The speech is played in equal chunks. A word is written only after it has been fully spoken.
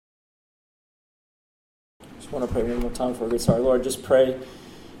Just want to pray one more time before we get started. Lord, just pray,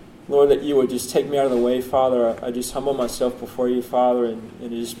 Lord, that you would just take me out of the way, Father. I just humble myself before you, Father, and I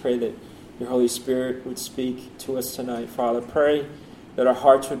just pray that your Holy Spirit would speak to us tonight, Father. Pray that our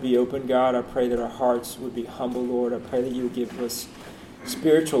hearts would be open, God. I pray that our hearts would be humble, Lord. I pray that you would give us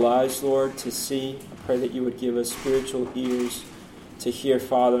spiritual eyes, Lord, to see. I pray that you would give us spiritual ears to hear,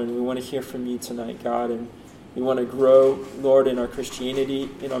 Father, and we want to hear from you tonight, God, and we want to grow, Lord, in our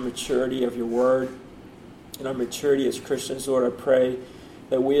Christianity, in our maturity of your word, in our maturity as Christians, Lord. I pray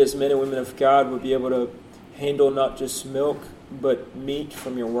that we as men and women of God would be able to handle not just milk, but meat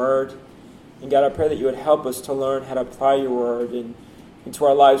from your word. And God, I pray that you would help us to learn how to apply your word into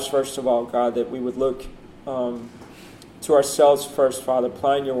our lives, first of all, God, that we would look to ourselves first, Father,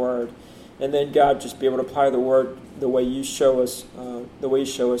 applying your word. And then, God, just be able to apply the word the way you show us,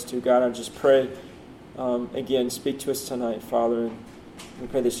 to, God. I just pray, again, speak to us tonight, Father. And we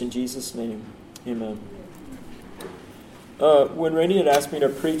pray this in Jesus' name. Amen. When Randy had asked me to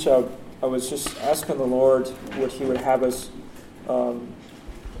preach, I was just asking the Lord what he would have us to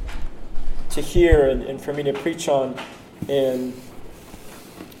hear and for me to preach on. And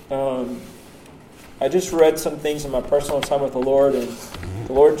I just read some things in my personal time with the Lord, and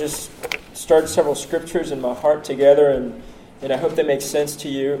the Lord just started several scriptures in my heart together, and I hope they make sense to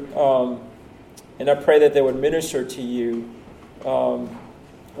you. And I pray that they would minister to you.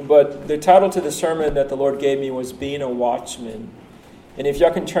 But the title to the sermon that the Lord gave me was Being a Watchman. And if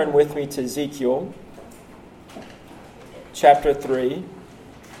y'all can turn with me to Ezekiel chapter 3.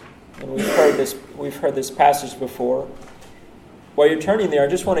 And we've heard this passage before. While you're turning there, I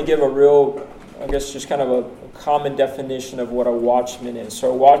just want to give a real, just kind of a common definition of what a watchman is.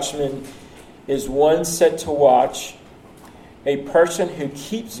 So a watchman is one set to watch, a person who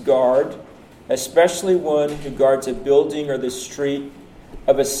keeps guard, especially one who guards a building or the street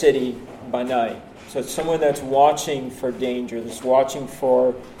of a city by night. So it's someone that's watching for danger, that's watching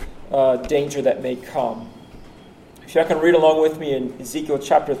for danger that may come. If y'all can read along with me in Ezekiel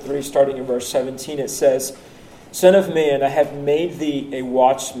chapter 3, starting in verse 17, it says, Son of man, I have made thee a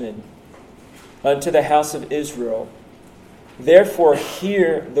watchman unto the house of Israel. Therefore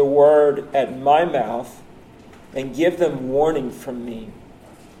hear the word at my mouth, and give them warning from me.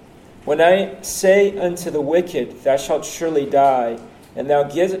 When I say unto the wicked, thou shalt surely die, and thou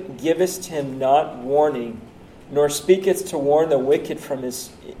givest him not warning, nor speakest to warn the wicked from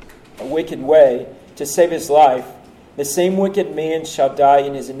his wicked way, to save his life, the same wicked man shall die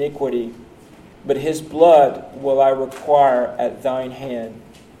in his iniquity, but his blood will I require at thine hand.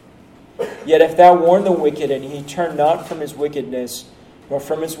 Yet if thou warn the wicked, and he turn not from his wickedness, nor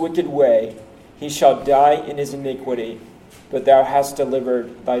from his wicked way, he shall die in his iniquity, but thou hast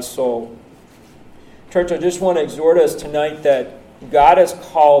delivered thy soul. Church, I just want to exhort us tonight that God has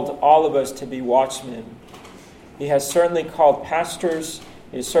called all of us to be watchmen. He has certainly called pastors,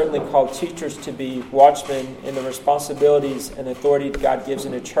 He has certainly called teachers to be watchmen in the responsibilities and authority that God gives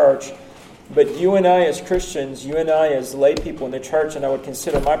in a church. But you and I as Christians, you and I as lay people in the church, and I would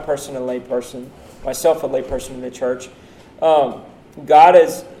consider my person a lay person, myself a lay person in the church, God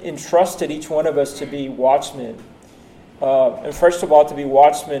has entrusted each one of us to be watchmen. And first of all, to be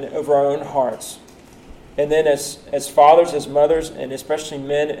watchmen over our own hearts. And then as fathers, as mothers, and especially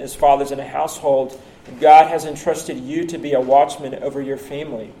men as fathers in a household, God has entrusted you to be a watchman over your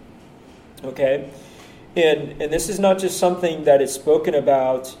family. Okay? And this is not just something that is spoken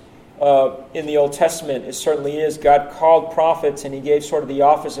about in the Old Testament. It certainly is. God called prophets, and He gave sort of the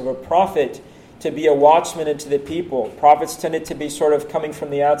office of a prophet to be a watchman into the people. Prophets tended to be sort of coming from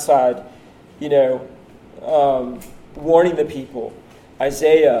the outside, warning the people.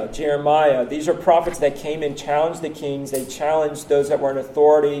 Isaiah, Jeremiah, these are prophets that came and challenged the kings. They challenged those that were in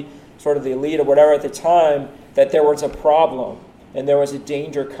authority, sort of the elite or whatever at the time, that there was a problem and there was a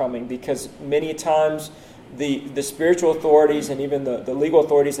danger coming, because many times the spiritual authorities and even the legal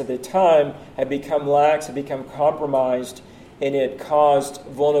authorities at the time had become lax, had become compromised, and it caused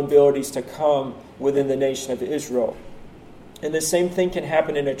vulnerabilities to come within the nation of Israel. And the same thing can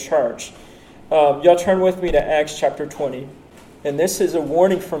happen in a church. Y'all turn with me to Acts chapter 20. And this is a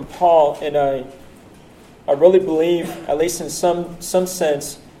warning from Paul, and I really believe, at least in some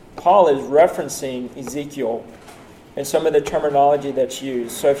sense, Paul is referencing Ezekiel and some of the terminology that's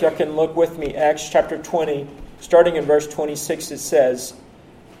used. So if y'all can look with me, Acts chapter 20, starting in verse 26, it says,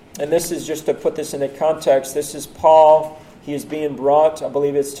 and this is just to put this into context, this is Paul. He is being brought, I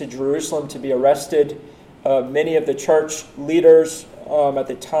believe it's to Jerusalem, to be arrested. Many of the church leaders at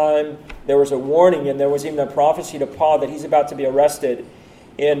the time, there was a warning, and there was even a prophecy to Paul that he's about to be arrested.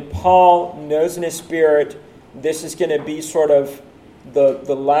 And Paul knows in his spirit this is going to be sort of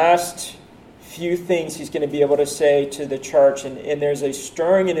the last few things he's going to be able to say to the church. And there's a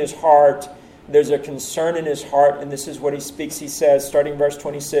stirring in his heart. There's a concern in his heart. And this is what he speaks. He says, starting verse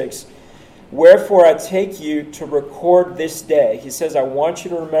 26, "Wherefore I take you to record this day." He says, I want you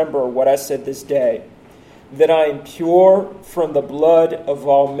to remember what I said this day, "that I am pure from the blood of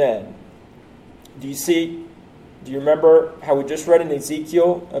all men." Do you remember how we just read in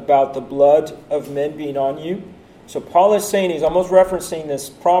Ezekiel about the blood of men being on you? So Paul is saying, he's almost referencing this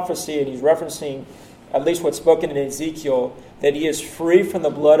prophecy, and he's referencing at least what's spoken in Ezekiel, that he is free from the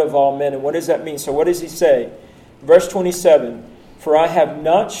blood of all men. And what does that mean? So what does he say? Verse 27, "For I have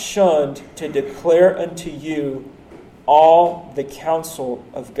not shunned to declare unto you all the counsel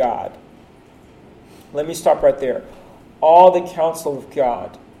of God." Let me stop right there. All the counsel of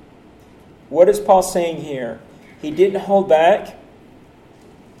God. What is Paul saying here? He didn't hold back.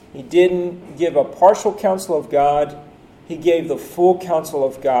 He didn't give a partial counsel of God. He gave the full counsel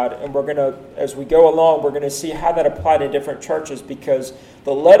of God. And we're going to, as we go along, we're going to see how that applied to different churches, because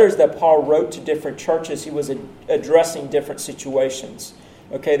the letters that Paul wrote to different churches, he was addressing different situations.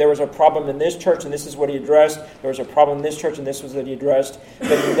 Okay, there was a problem in this church, and this is what he addressed. There was a problem in this church, and this was what he addressed.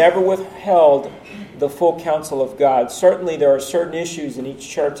 But he never withheld the full counsel of God. Certainly there are certain issues in each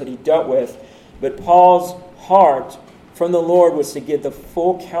church that he dealt with, but Paul's heart from the Lord was to give the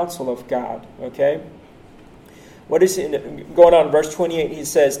full counsel of God. Okay? What is going on in verse 28? He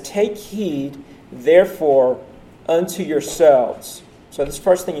says, "Take heed, therefore, unto yourselves." So this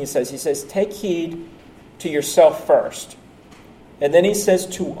first thing he says, take heed to yourself first. And then he says,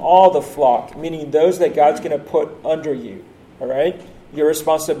 "to all the flock," meaning those that God's going to put under you. All right? Your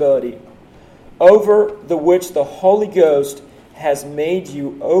responsibility. "Over the which the Holy Ghost has made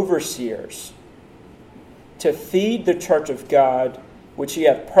you overseers, to feed the church of God, which he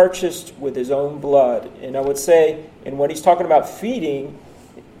hath purchased with his own blood." And I would say, and when he's talking about feeding,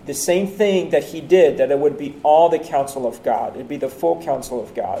 the same thing that he did, that it would be all the counsel of God. It'd be the full counsel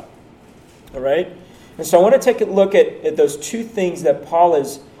of God. All right? And so I want to take a look at those two things that Paul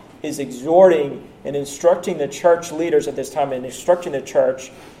is exhorting and instructing the church leaders at this time, and instructing the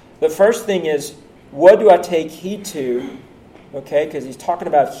church. The first thing is, what do I take heed to? Okay, because he's talking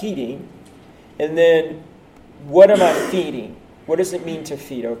about heeding. And then, what am I feeding? What does it mean to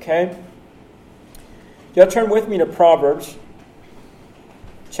feed, okay? Y'all turn with me to Proverbs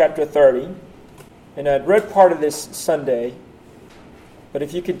chapter 30. And I'd read part of this Sunday, but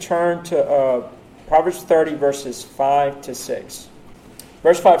if you could turn to Proverbs 30, verses 5 to 6.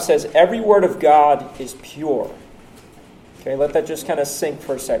 Verse 5 says, "Every word of God is pure." Okay, let that just kind of sink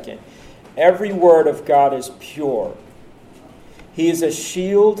for a second. Every word of God is pure. "He is a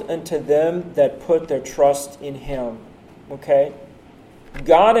shield unto them that put their trust in him." Okay?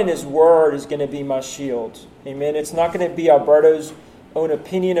 God and his word is going to be my shield. Amen? It's not going to be Alberto's own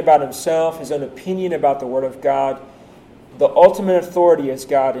opinion about himself, his own opinion about the word of God. The ultimate authority is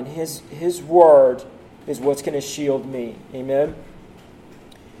God, and his word is what's going to shield me. Amen?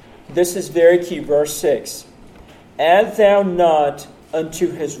 This is very key. Verse 6. "Add thou not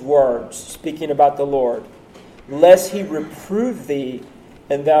unto his words," speaking about the Lord, "lest he reprove thee,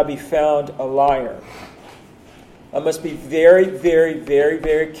 and thou be found a liar." I must be very, very, very,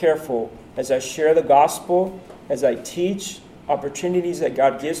 very careful as I share the gospel, as I teach, opportunities that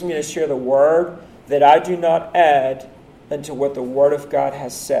God gives me to share the word, that I do not add unto what the word of God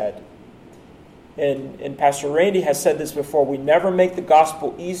has said. And Pastor Randy has said this before, we never make the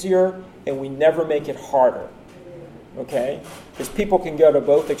gospel easier, and we never make it harder. Okay? Because people can go to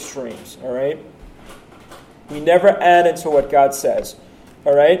both extremes, all right? We never add into what God says.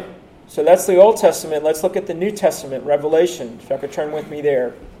 All right? So that's the Old Testament. Let's look at the New Testament, Revelation. If I could turn with me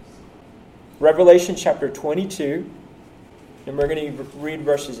there. Revelation chapter 22. And we're going to read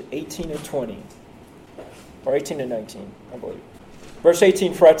verses 18 and 20. Or 18 and 19, I believe. Verse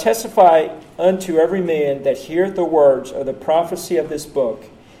 18, "For I testify unto every man that heareth the words of the prophecy of this book.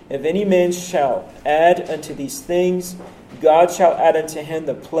 If any man shall add unto these things, God shall add unto him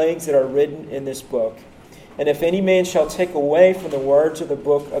the plagues that are written in this book. And if any man shall take away from the words of the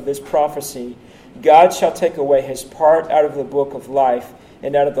book of this prophecy, God shall take away his part out of the book of life,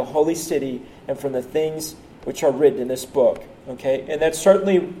 and out of the holy city, and from the things which are written in this book." Okay, and that's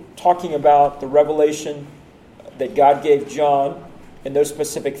certainly talking about the revelation that God gave John and those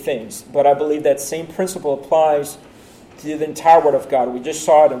specific things. But I believe that same principle applies to the entire Word of God. We just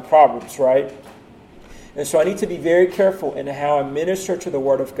saw it in Proverbs, right? And so I need to be very careful in how I minister to the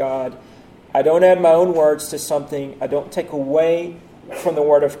Word of God. I don't add my own words to something. I don't take away from the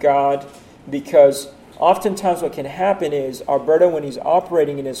Word of God, because oftentimes what can happen is Alberto, when he's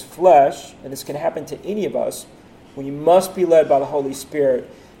operating in his flesh, and this can happen to any of us, we must be led by the Holy Spirit.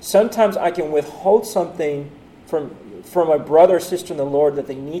 Sometimes I can withhold something from a brother or sister in the Lord that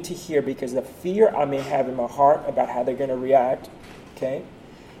they need to hear because of the fear I may have in my heart about how they're going to react. Okay?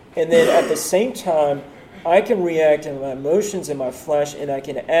 And then at the same time, I can react in my emotions in my flesh, and I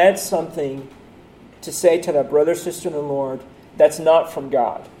can add something to say to that brother or sister in the Lord that's not from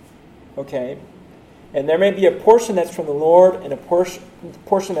God. Okay? And there may be a portion that's from the Lord and a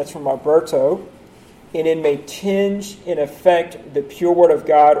portion that's from Alberto, and it may tinge and affect the pure word of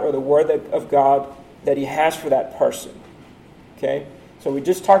God or the word of God that he has for that person. Okay? So we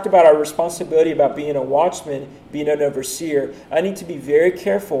just talked about our responsibility about being a watchman, being an overseer. I need to be very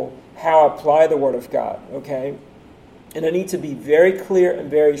careful how I apply the word of God. Okay? And I need to be very clear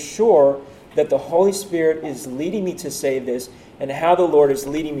and very sure that the Holy Spirit is leading me to say this and how the Lord is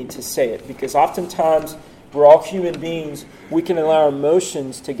leading me to say it. Because oftentimes, we're all human beings. We can allow our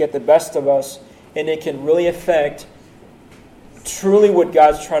emotions to get the best of us, and it can really affect truly what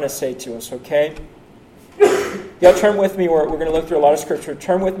God's trying to say to us, okay? Y'all turn with me. We're going to look through a lot of scripture.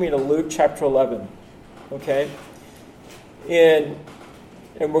 Turn with me to Luke chapter 11, okay? And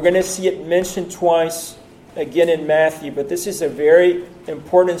we're going to see it mentioned twice again in Matthew, but this is a very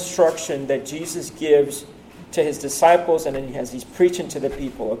important instruction that Jesus gives to his disciples, and then he's preaching to the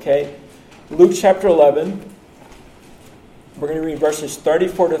people, okay? Luke chapter 11, we're going to read verses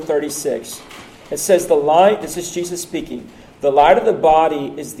 34 to 36. It says, the light, this is Jesus speaking, the light of the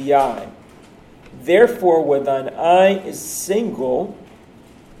body is the eye. Therefore, when thine eye is single,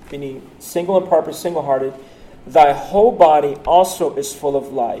 meaning single in purpose, single-hearted, thy whole body also is full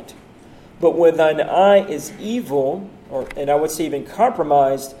of light. But when thine eye is evil, and I would say even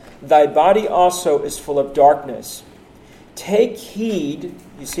compromised, thy body also is full of darkness. Take heed,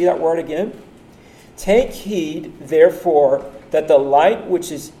 you see that word again? Take heed, therefore, that the light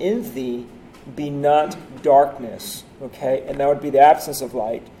which is in thee be not darkness. Okay, and that would be the absence of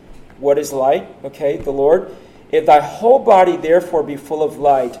light. What is light? Okay, the Lord. If thy whole body therefore be full of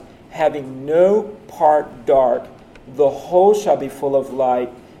light, having no part dark, the whole shall be full of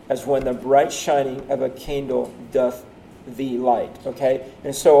light, as when the bright shining of a candle doth the light. Okay,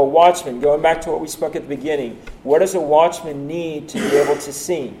 and so a watchman, going back to what we spoke at the beginning, what does a watchman need to be able to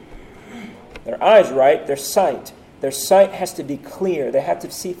see? Their eyes, right? Their sight. Their sight has to be clear. They have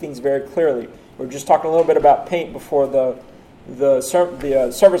to see things very clearly. We were just talking a little bit about paint before the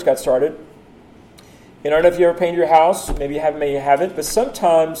service got started. And I don't know if you ever painted your house. Maybe you haven't, maybe you haven't. But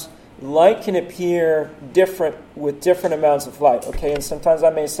sometimes light can appear different with different amounts of light. Okay, and sometimes I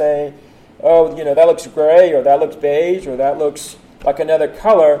may say, oh, that looks gray, or that looks beige, or that looks like another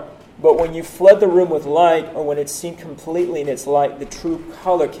color. But when you flood the room with light, or when it's seen completely in its light, the true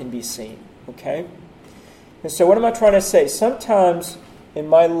color can be seen. Okay? And so what am I trying to say? Sometimes in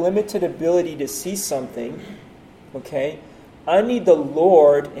my limited ability to see something, okay, I need the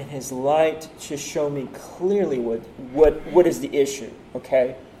Lord and his light to show me clearly what is the issue,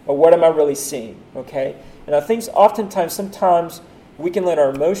 okay? Or what am I really seeing, okay? And I think sometimes we can let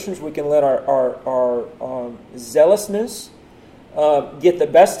our emotions, we can let our zealousness get the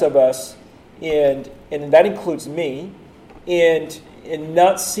best of us, and that includes me, and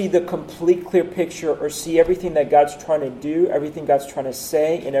not see the complete clear picture or see everything that God's trying to do, everything God's trying to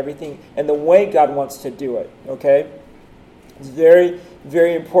say, and everything, and the way God wants to do it, okay? It's very,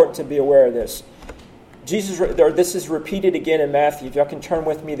 very important to be aware of this. This is repeated again in Matthew. If y'all can turn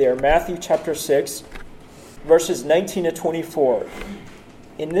with me there. Matthew chapter 6, verses 19 to 24.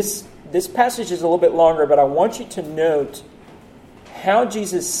 And this passage is a little bit longer, but I want you to note how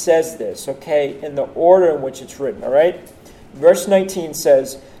Jesus says this, okay, in the order in which it's written, all right? Verse 19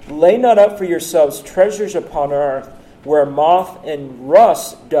 says, lay not up for yourselves treasures upon earth, where moth and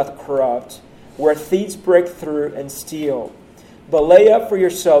rust doth corrupt, where thieves break through and steal. But lay up for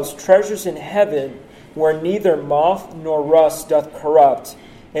yourselves treasures in heaven, where neither moth nor rust doth corrupt,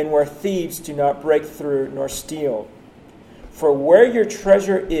 and where thieves do not break through nor steal. For where your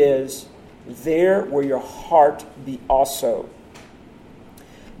treasure is, there will your heart be also.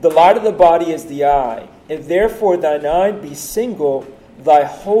 The light of the body is the eye. If therefore thine eye be single, thy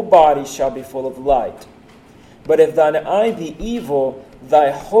whole body shall be full of light. But if thine eye be evil,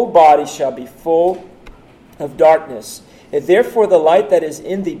 thy whole body shall be full of darkness. If therefore the light that is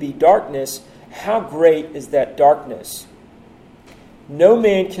in thee be darkness, how great is that darkness? No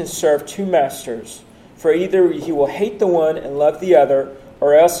man can serve two masters, for either he will hate the one and love the other,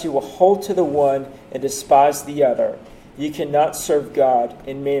 or else he will hold to the one and despise the other. You cannot serve God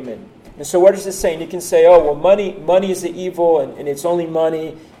and mammon. And so what is this saying? You can say, oh, well, money is the evil, and it's only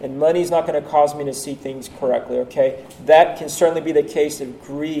money, and money is not going to cause me to see things correctly, okay? That can certainly be the case if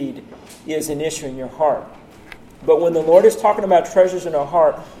greed is an issue in your heart. But when the Lord is talking about treasures in our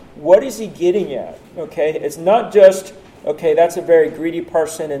heart, what is he getting at? Okay, it's not just, okay, that's a very greedy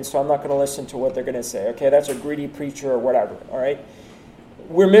person, and so I'm not going to listen to what they're going to say. Okay, that's a greedy preacher or whatever, all right?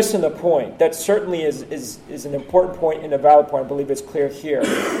 We're missing the point. That certainly is an important point and a valid point. I believe it's clear here.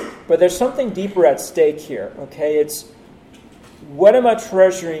 But there's something deeper at stake here, okay? It's, what am I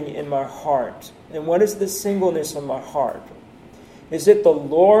treasuring in my heart? And what is the singleness of my heart? Is it the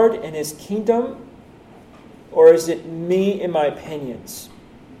Lord and his kingdom? Or is it me and my opinions?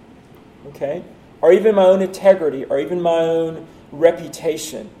 Okay? Or even my own integrity, or even my own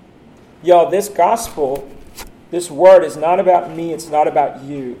reputation. Y'all, this gospel, this word is not about me, it's not about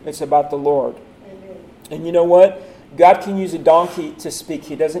you. It's about the Lord. Amen. And you know what? God can use a donkey to speak.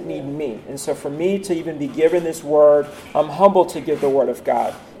 He doesn't need me. And so for me to even be given this word, I'm humbled to give the word of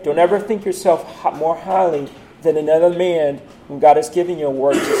God. Don't ever think yourself more highly than another man when God is giving you a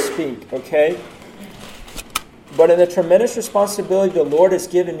word to speak, okay? But in the tremendous responsibility the Lord has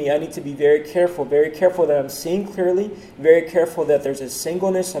given me, I need to be very careful that I'm seeing clearly, very careful that there's a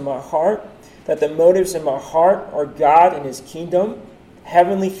singleness in my heart, that the motives in my heart are God and his kingdom,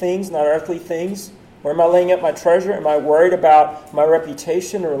 heavenly things, not earthly things. Where am I laying up my treasure? Am I worried about my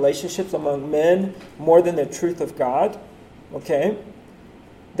reputation or relationships among men more than the truth of God? Okay?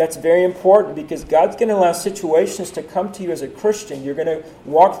 That's very important because God's going to allow situations to come to you as a Christian. You're going to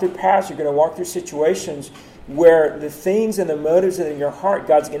walk through paths, you're going to walk through situations where the things and the motives in your heart,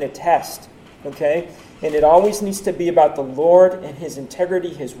 God's going to test. Okay? And it always needs to be about the Lord and his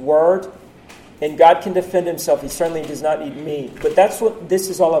integrity, his word. And God can defend himself. He certainly does not need me. But that's what this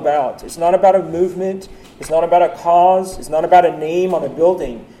is all about. It's not about a movement. It's not about a cause. It's not about a name on a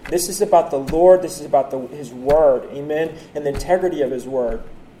building. This is about the Lord. This is about his word. Amen? And the integrity of his word.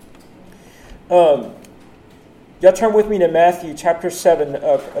 Y'all turn with me to Matthew chapter 7,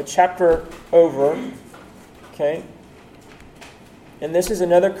 a chapter over. Okay? And this is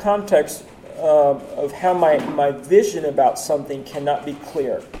another context of how my vision about something cannot be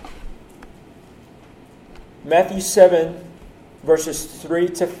clear. Matthew 7, verses 3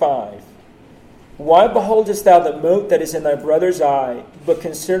 to 5. Why beholdest thou the mote that is in thy brother's eye, but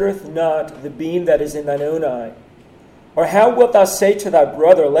considereth not the beam that is in thine own eye? Or how wilt thou say to thy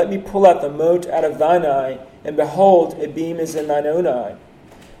brother, let me pull out the mote out of thine eye, and behold, a beam is in thine own eye?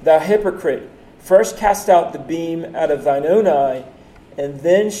 Thou hypocrite, first cast out the beam out of thine own eye, and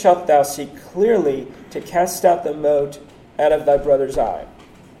then shalt thou see clearly to cast out the mote out of thy brother's eye.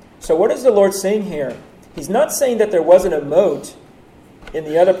 So what is the Lord saying here? He's not saying that there wasn't a mote in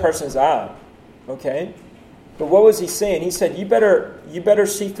the other person's eye, okay? But what was he saying? He said, you better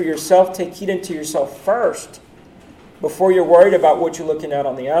see for yourself, take heed unto yourself first, before you're worried about what you're looking at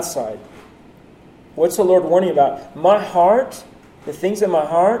on the outside. What's the Lord warning about? My heart, the things in my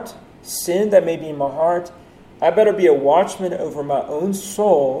heart, sin that may be in my heart, I better be a watchman over my own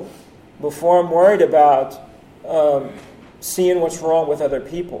soul before I'm worried about seeing what's wrong with other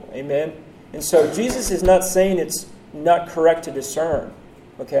people. Amen? And so Jesus is not saying it's not correct to discern,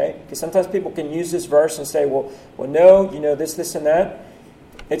 okay? Because sometimes people can use this verse and say, well, no, you know, this, and that.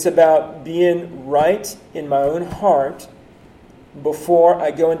 It's about being right in my own heart before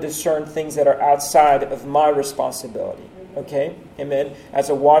I go and discern things that are outside of my responsibility, okay? Amen? As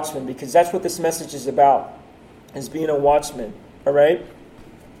a watchman, because that's what this message is about, is being a watchman, all right?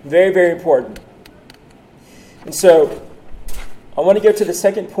 Very, very important. And so I want to go to the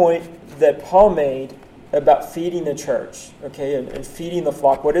second point that Paul made about feeding the church, okay, and feeding the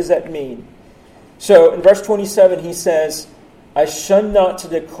flock. What does that mean? So in verse 27, he says, I shun not to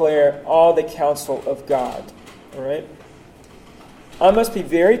declare all the counsel of God. All right? I must be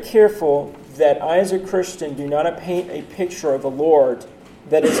very careful that I as a Christian do not paint a picture of the Lord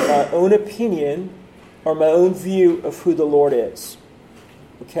that is my own opinion or my own view of who the Lord is.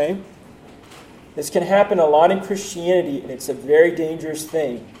 Okay? This can happen a lot in Christianity, and it's a very dangerous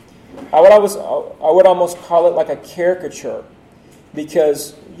thing. I would almost call it like a caricature,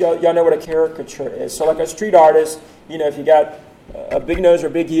 because y'all know what a caricature is. So like a street artist, you know, if you got a big nose or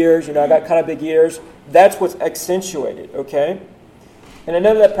big ears, you know, I got kind of big ears, that's what's accentuated, okay? And I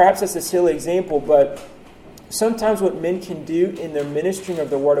know that perhaps that's a silly example, but sometimes what men can do in their ministering of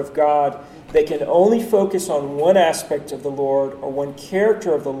the Word of God, they can only focus on one aspect of the Lord or one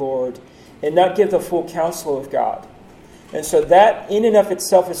character of the Lord and not give the full counsel of God. And so that in and of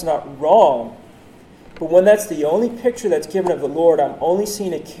itself is not wrong. But when that's the only picture that's given of the Lord, I'm only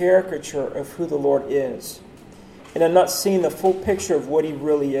seeing a caricature of who the Lord is. And I'm not seeing the full picture of what he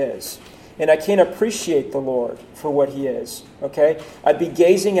really is. And I can't appreciate the Lord for what he is. Okay? I'd be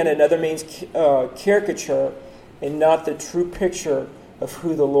gazing at another man's caricature and not the true picture of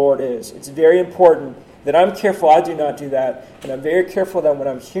who the Lord is. It's very important that I'm careful I do not do that. And I'm very careful that when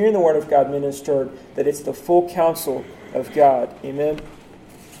I'm hearing the Word of God ministered, that it's the full counsel of God. Amen?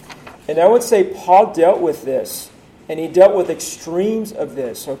 And I would say Paul dealt with this. And he dealt with extremes of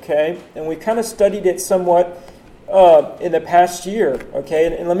this, okay? And we kind of studied it somewhat in the past year,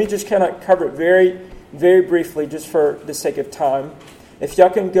 okay? And let me just kind of cover it very, very briefly just for the sake of time. If y'all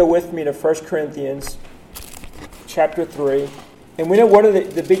can go with me to 1 Corinthians chapter 3. And we know one of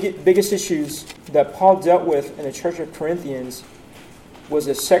the biggest issues that Paul dealt with in the church of Corinthians was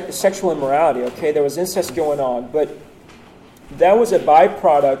sexual immorality, okay? There was incest going on. But that was a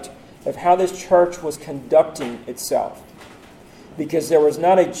byproduct of how this church was conducting itself. Because there was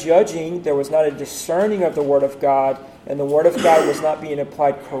not a judging, there was not a discerning of the Word of God, and the Word of God was not being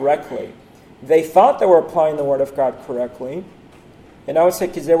applied correctly. They thought they were applying the Word of God correctly, and I would say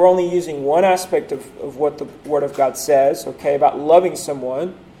because they were only using one aspect of what the Word of God says, okay, about loving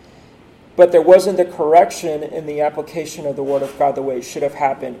someone, but there wasn't the correction in the application of the Word of God the way it should have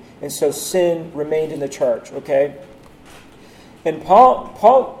happened, and so sin remained in the church, okay? And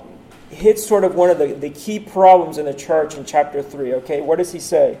Paul hits sort of one of the key problems in the church in chapter 3, okay? What does he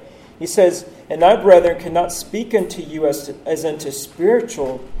say? He says, "And I, brethren, cannot speak unto you as unto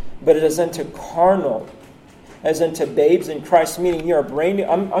spiritual, but as unto carnal, as unto babes in Christ," meaning you're a brand new,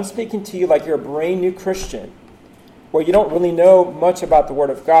 I'm speaking to you like you're a brand new Christian, where you don't really know much about the Word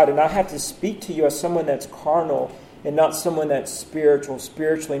of God, and I have to speak to you as someone that's carnal and not someone that's spiritual,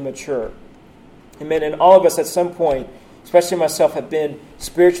 spiritually mature. Amen. And all of us at some point, especially myself, have been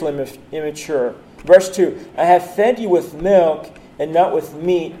spiritually immature. Verse 2, "I have fed you with milk and not with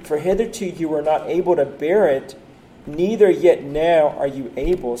meat, for hitherto you were not able to bear it, neither yet now are you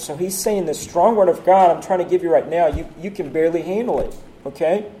able." So he's saying the strong Word of God I'm trying to give you right now, you can barely handle it.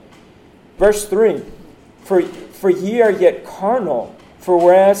 Okay? Verse 3, For ye are yet carnal, for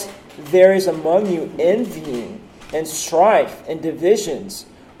whereas there is among you envying and strife and divisions,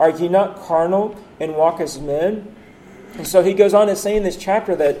 are ye not carnal and walk as men? And so he goes on to say in this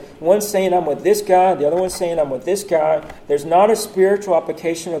chapter that one's saying I'm with this guy, the other one's saying I'm with this guy. There's not a spiritual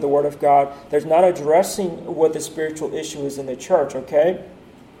application of the Word of God. There's not addressing what the spiritual issue is in the church, okay?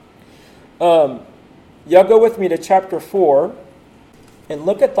 Y'all go with me to chapter 4 and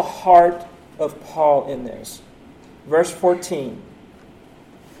look at the heart of Paul in this. Verse 14.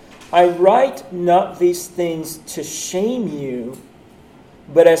 "I write not these things to shame you,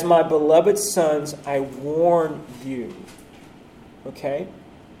 but as my beloved sons, I warn you." Okay?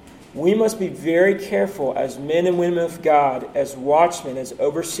 We must be very careful as men and women of God, as watchmen, as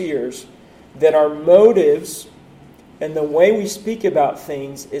overseers, that our motives and the way we speak about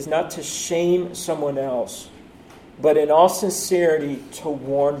things is not to shame someone else, but in all sincerity to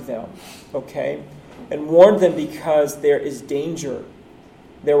warn them. Okay? And warn them because there is danger.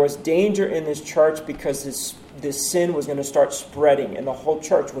 There was danger in this church because this sin was going to start spreading and the whole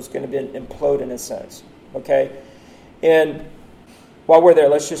church was going to implode in a sense. Okay? And while we're there,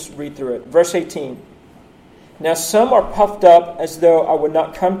 let's just read through it. Verse 18. "Now some are puffed up as though I would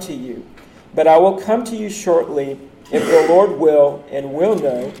not come to you, but I will come to you shortly, if the Lord will, and will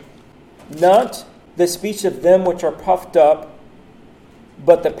know, not the speech of them which are puffed up,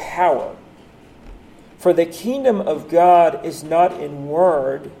 but the power. For the kingdom of God is not in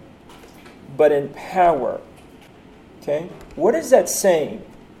word, but in power." Okay? What is that saying?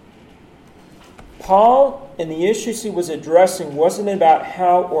 Paul, and the issues he was addressing, wasn't about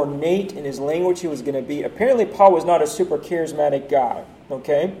how ornate in his language he was going to be. Apparently, Paul was not a super charismatic guy.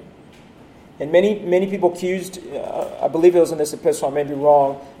 Okay? And many people accused, I believe it was in this epistle, I may be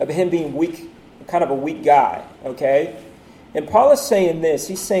wrong, of him being weak, kind of a weak guy. Okay? And Paul is saying this.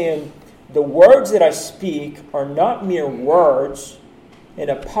 He's saying, the words that I speak are not mere words and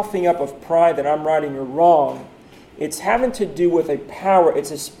a puffing up of pride that I'm right and you're wrong. It's having to do with a power.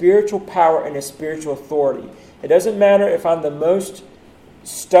 It's a spiritual power and a spiritual authority. It doesn't matter if I'm the most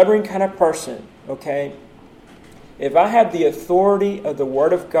stubborn kind of person, okay? If I have the authority of the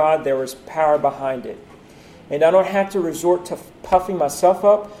Word of God, there is power behind it. And I don't have to resort to puffing myself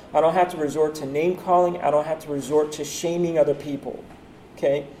up. I don't have to resort to name-calling. I don't have to resort to shaming other people,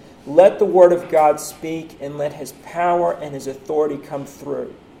 okay? Let the Word of God speak and let His power and His authority come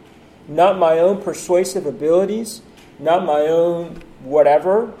through. Not my own persuasive abilities, not my own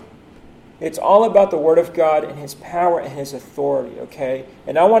whatever. It's all about the Word of God and His power and His authority, okay?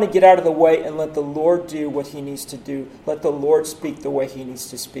 And I want to get out of the way and let the Lord do what He needs to do. Let the Lord speak the way He needs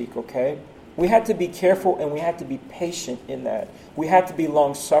to speak, okay? We have to be careful and we have to be patient in that. We have to be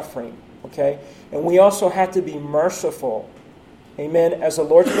long-suffering, okay? And we also have to be merciful. Amen. As the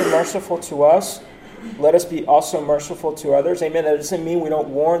Lord's been merciful to us, let us be also merciful to others. Amen. That doesn't mean we don't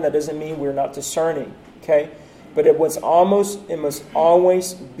warn. That doesn't mean we're not discerning. Okay? But it must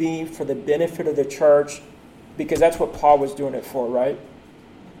always be for the benefit of the church, because that's what Paul was doing it for, right?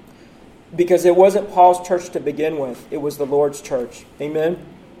 Because it wasn't Paul's church to begin with. It was the Lord's church. Amen?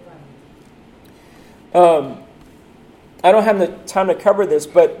 I don't have the time to cover this,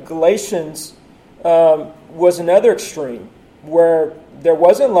 but Galatians was another extreme where there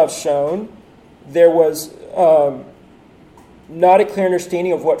wasn't love shown. There was not a clear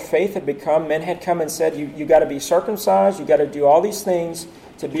understanding of what faith had become. Men had come and said, you got to be circumcised, you got to do all these things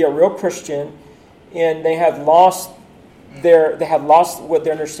to be a real Christian, and they had lost their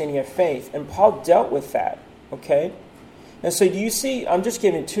understanding of faith. And Paul dealt with that. Okay? And so do you see, I'm just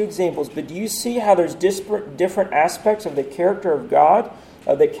giving two examples, but do you see how there's different aspects of the character of God,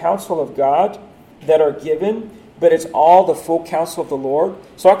 of the counsel of God that are given, but it's all the full counsel of the Lord?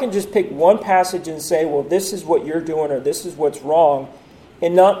 So I can just pick one passage and say, well, this is what you're doing, or this is what's wrong,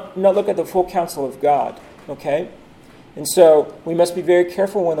 and not look at the full counsel of God, okay? And so we must be very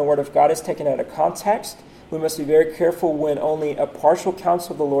careful when the Word of God is taken out of context. We must be very careful when only a partial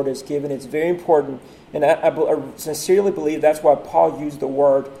counsel of the Lord is given. It's very important. And I sincerely believe that's why Paul used the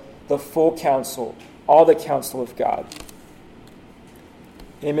word, the full counsel, all the counsel of God.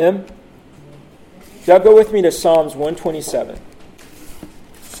 Amen? Y'all go with me to Psalms 127.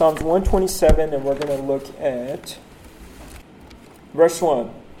 Psalms 127, and we're going to look at verse 1.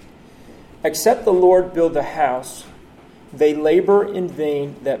 Except the Lord build the house, they labor in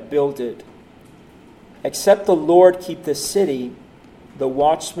vain that build it. Except the Lord keep the city, the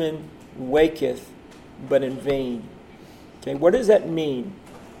watchman waketh, but in vain. Okay, what does that mean?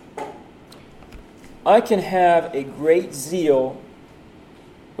 I can have a great zeal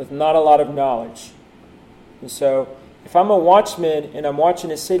with not a lot of knowledge. And so, if I'm a watchman and I'm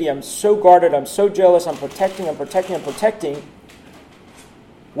watching a city, I'm so guarded, I'm so jealous, I'm protecting. What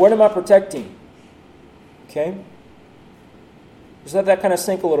am I protecting? Okay? Just let that kind of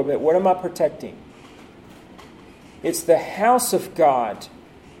sink a little bit. What am I protecting? It's the house of God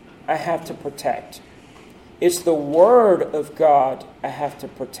I have to protect. It's the Word of God I have to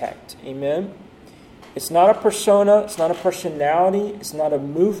protect. Amen? It's not a persona. It's not a personality. It's not a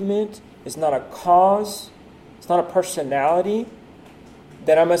movement. It's not a cause. It's not a personality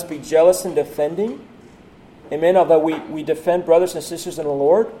that I must be jealous and defending. Amen? Although we defend brothers and sisters in the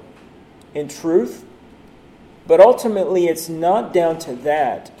Lord in truth. But ultimately, it's not down to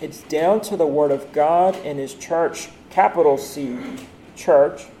that. It's down to the Word of God and His church, capital C,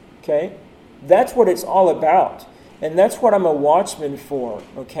 church. Okay? That's what it's all about. And that's what I'm a watchman for.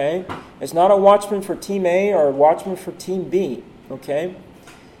 Okay? It's not a watchman for Team A or a watchman for Team B. Okay?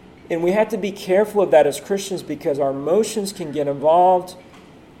 And we have to be careful of that as Christians, because our emotions can get involved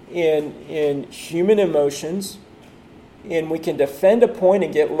in human emotions, and we can defend a point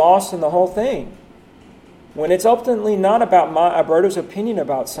and get lost in the whole thing. When it's ultimately not about my brother's opinion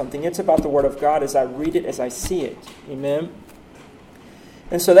about something, it's about the Word of God as I read it, as I see it. Amen?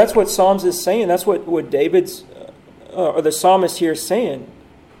 And so that's what Psalms is saying. That's what David's, or the psalmist here is saying.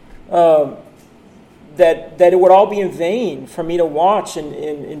 That it would all be in vain for me to watch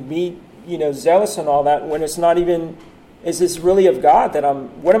and be, zealous and all that, when it's not even, is this really of God that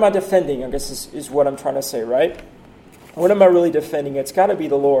what am I defending? I guess is what I'm trying to say, right? What am I really defending? It's got to be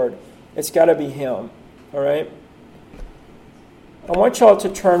the Lord. It's got to be Him. All right? I want y'all to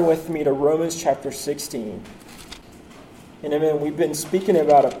turn with me to Romans chapter 16. And amen, we've been speaking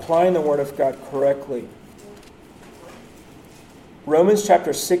about applying the Word of God correctly. Romans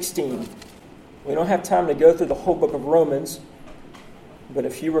chapter 16. We don't have time to go through the whole book of Romans. But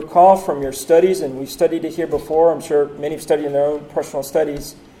if you recall from your studies, and we've studied it here before, I'm sure many have studied in their own personal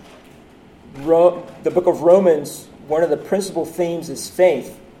studies, the book of Romans, one of the principal themes is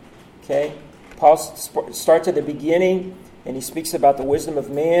faith. Okay? Paul starts at the beginning, and he speaks about the wisdom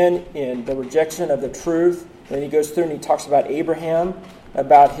of man and the rejection of the truth. Then he goes through and he talks about Abraham,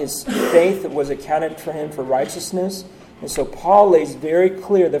 about his faith that was accounted for him for righteousness. And so Paul lays very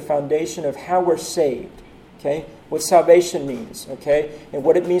clear the foundation of how we're saved. Okay? What salvation means. Okay? And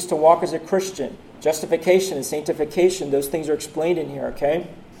what it means to walk as a Christian. Justification and sanctification, those things are explained in here. Okay?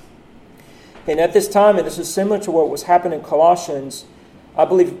 And at this time, and this is similar to what was happening in Colossians, I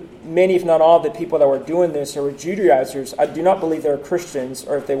believe many, if not all, of the people that were doing this were Judaizers. I do not believe they were Christians,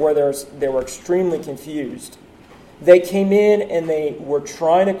 or if they were, they were extremely confused. They came in and they were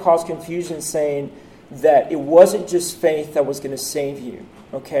trying to cause confusion, saying that it wasn't just faith that was going to save you,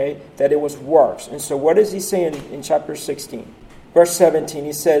 okay? That it was works. And so what does he say in chapter 16? Verse 17,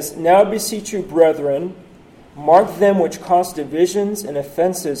 he says, "Now I beseech you, brethren, mark them which cause divisions and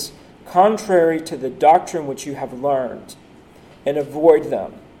offenses contrary to the doctrine which you have learned, and avoid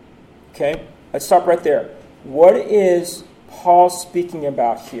them." Okay? Let's stop right there. What is Paul speaking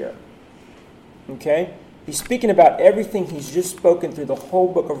about here? Okay? He's speaking about everything he's just spoken through the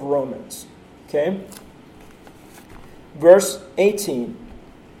whole book of Romans. Okay? Verse 18.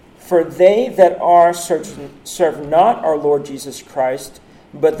 For they that are serve not our Lord Jesus Christ,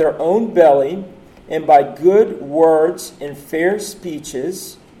 but their own belly, and by good words and fair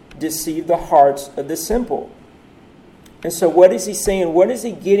speeches deceive the hearts of the simple. And so what is he saying? What is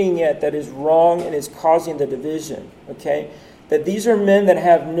he getting at that is wrong and is causing the division? Okay? That these are men that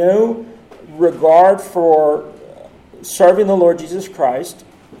have no regard for serving the Lord Jesus Christ.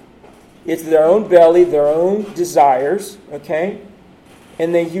 It's their own belly, their own desires. Okay?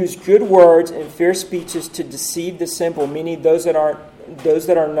 And they use good words and fair speeches to deceive the simple, meaning those that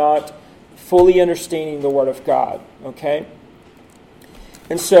are not fully understanding the Word of God. Okay?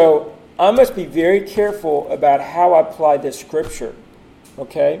 And so I must be very careful about how I apply this scripture,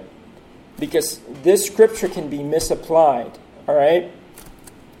 okay? Because this scripture can be misapplied, all right?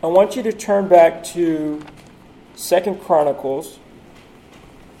 I want you to turn back to 2 Chronicles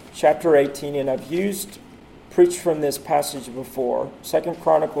chapter 18, and I've preached from this passage before. 2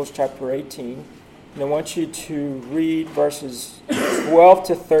 Chronicles chapter 18, and I want you to read verses 12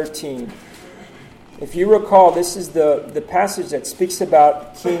 to 13. If you recall, this is the passage that speaks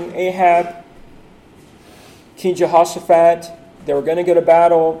about King Ahab, King Jehoshaphat. They were going to go to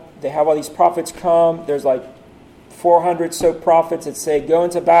battle. They have all these prophets come. There's like 400 so prophets that say, go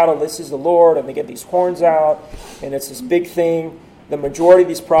into battle, this is the Lord. And they get these horns out, and it's this big thing. The majority of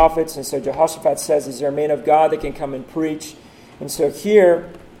these prophets, and so Jehoshaphat says, is there a man of God that can come and preach? And so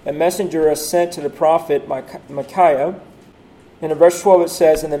here, a messenger is sent to the prophet Micaiah. And in verse 12 it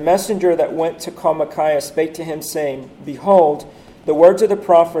says, and the messenger that went to call Micaiah spake to him, saying, behold, the words of the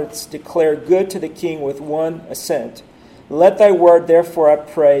prophets declare good to the king with one assent. Let thy word, therefore, I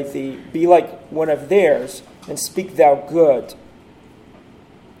pray thee, be like one of theirs, and speak thou good.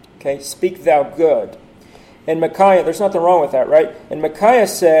 Okay, speak thou good. And Micaiah, there's nothing wrong with that, right? And Micaiah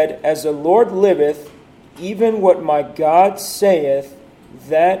said, as the Lord liveth, even what my God saith,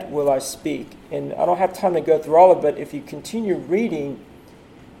 that will I speak. And I don't have time to go through all of it. If you continue reading,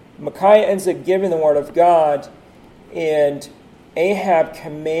 Micaiah ends up giving the word of God, and Ahab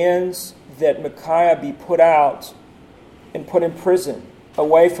commands that Micaiah be put out and put in prison,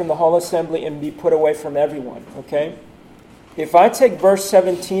 away from the whole assembly, and be put away from everyone. Okay? If I take verse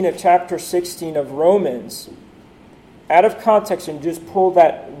 17 of chapter 16 of Romans out of context and just pull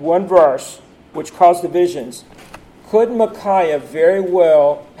that one verse, which caused divisions, could Micaiah very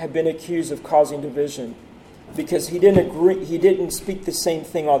well have been accused of causing division because he didn't speak the same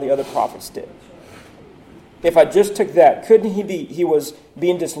thing all the other prophets did? If I just took that, couldn't he was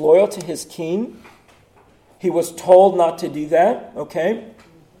being disloyal to his king? He was told not to do that, okay?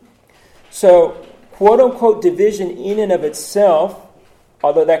 So, quote-unquote division in and of itself,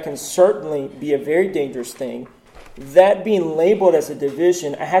 although that can certainly be a very dangerous thing, that being labeled as a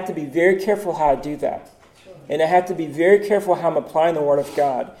division, I have to be very careful how I do that. And I have to be very careful how I'm applying the Word of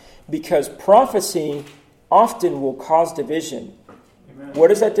God, because prophecy often will cause division. Amen. What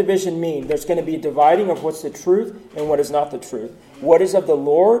does that division mean? There's going to be a dividing of what's the truth and what is not the truth. What is of the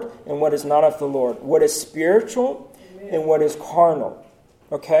Lord and what is not of the Lord. What is spiritual and what is carnal.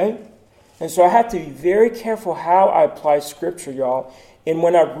 Okay? And so I have to be very careful how I apply Scripture, y'all. And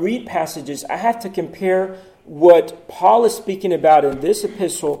when I read passages, I have to compare what Paul is speaking about in this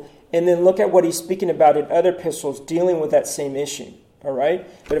epistle and then look at what he's speaking about in other epistles dealing with that same issue. All right?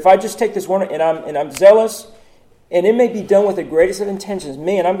 But if I just take this one and I'm zealous, and it may be done with the greatest of intentions,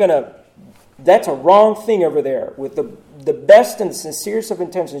 man, that's a wrong thing over there with the best and sincerest of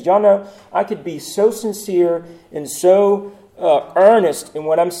intentions. Y'all know I could be so sincere and so earnest in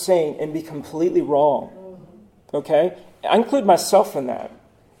what I'm saying and be completely wrong. Okay? I include myself in that.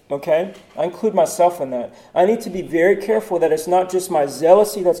 Okay? I include myself in that. I need to be very careful that it's not just my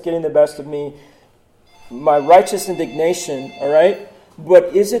zealousy that's getting the best of me, my righteous indignation, all right?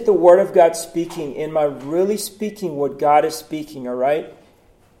 But is it the Word of God speaking? Am I really speaking what God is speaking, all right?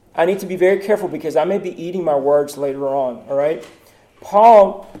 I need to be very careful because I may be eating my words later on, all right?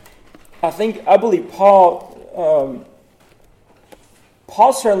 I believe Paul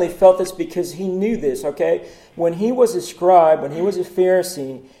certainly felt this because he knew this, okay? When he was a scribe, when he was a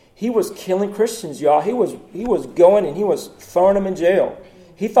Pharisee, he was killing Christians, y'all. He was going and he was throwing them in jail.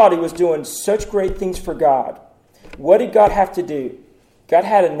 He thought he was doing such great things for God. What did God have to do? God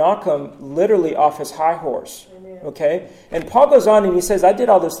had to knock him literally off his high horse. Okay? And Paul goes on and he says, I did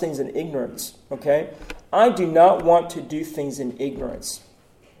all those things in ignorance. Okay? I do not want to do things in ignorance.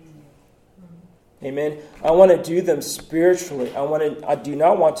 Amen. I want to do them spiritually. I do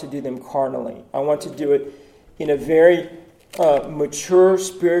not want to do them carnally. I want to do it in a very mature,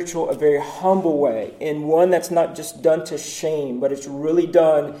 spiritual, a very humble way, in one that's not just done to shame, but it's really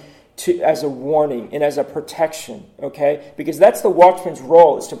done as a warning and as a protection, okay? Because that's the watchman's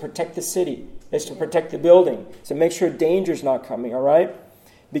role, is to protect the city, is to protect the building, to make sure danger's not coming, all right?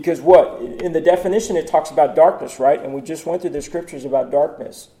 Because what? In the definition, it talks about darkness, right? And we just went through the scriptures about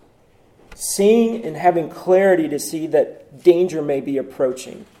darkness. Seeing and having clarity to see that danger may be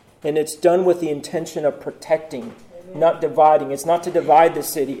approaching. And it's done with the intention of protecting, not dividing. It's not to divide the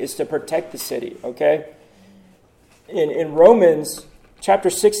city, it's to protect the city, okay? In Romans chapter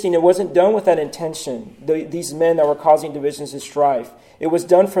 16, it wasn't done with that intention, these men that were causing divisions and strife. It was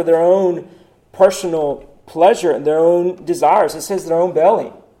done for their own personal pleasure and their own desires. It says their own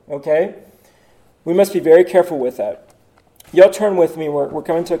belly, okay? We must be very careful with that. Y'all turn with me, we're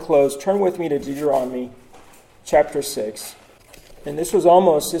coming to a close. Turn with me to Deuteronomy chapter 6. And this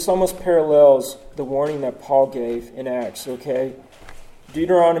almost parallels the warning that Paul gave in Acts, okay?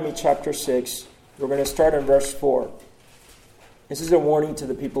 Deuteronomy chapter 6, we're going to start in verse 4. This is a warning to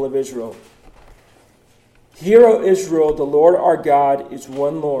the people of Israel. Hear, O Israel, the Lord our God is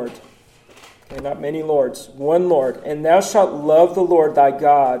one Lord. Okay, not many lords, one Lord. And thou shalt love the Lord thy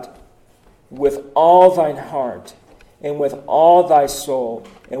God with all thine heart, and with all thy soul,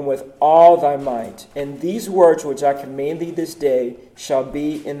 and with all thy might. And these words which I command thee this day shall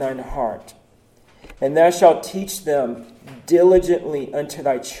be in thine heart. And thou shalt teach them diligently unto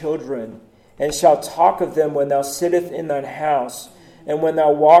thy children, and shalt talk of them when thou sittest in thine house, and when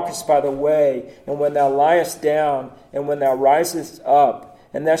thou walkest by the way, and when thou liest down, and when thou risest up.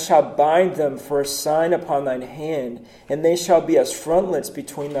 And thou shalt bind them for a sign upon thine hand, and they shall be as frontlets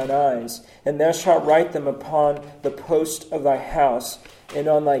between thine eyes. And thou shalt write them upon the post of thy house and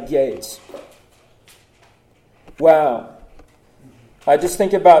on thy gates. Wow. I just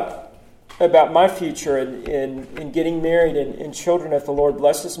think about my future in getting married and children, if the Lord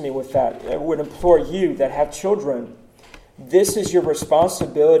blesses me with that. I would implore you that have children, this is your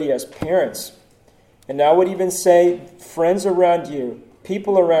responsibility as parents. And I would even say friends around you,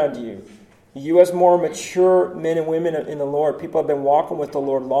 people around you, you as more mature men and women in the Lord, people have been walking with the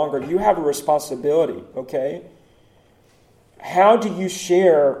Lord longer, you have a responsibility, okay? How do you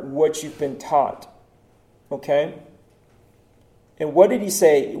share what you've been taught? Okay? And what did he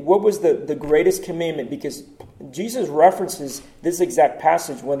say? What was the greatest commandment? Because Jesus references this exact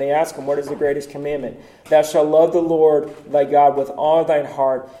passage when they ask him, what is the greatest commandment? Thou shalt love the Lord thy God with all thine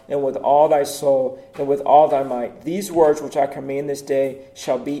heart, and with all thy soul, and with all thy might. These words which I command this day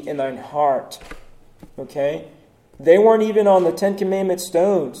shall be in thine heart. Okay? They weren't even on the 10 Commandment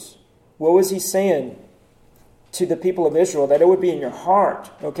stones. What was he saying to the people of Israel? That it would be in your heart.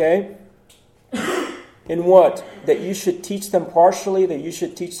 Okay? In what? That you should teach them partially, that you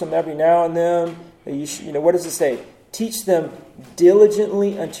should teach them every now and then. That you should, what does it say? Teach them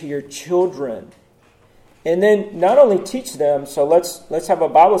diligently unto your children. And then not only teach them, so let's have a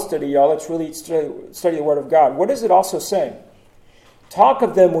Bible study, y'all. Let's really study the Word of God. What does it also say? Talk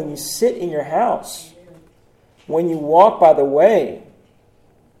of them when you sit in your house, when you walk by the way,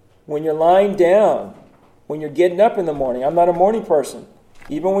 when you're lying down, when you're getting up in the morning. I'm not a morning person.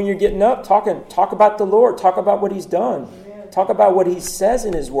 Even when you're getting up, talk about the Lord. Talk about what he's done. Talk about what he says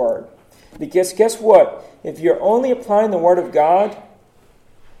in his word. Because guess what? If you're only applying the word of God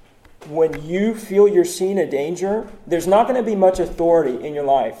when you feel you're seeing a danger, there's not going to be much authority in your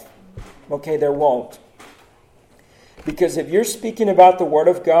life. Okay, there won't. Because if you're speaking about the word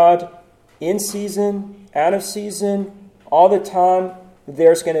of God in season, out of season, all the time,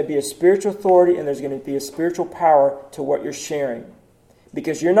 there's going to be a spiritual authority and there's going to be a spiritual power to what you're sharing.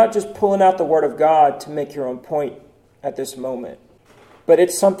 Because you're not just pulling out the Word of God to make your own point at this moment. But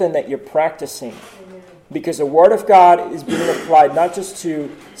it's something that you're practicing. Because the Word of God is being applied not just to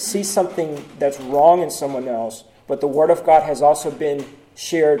see something that's wrong in someone else, but the Word of God has also been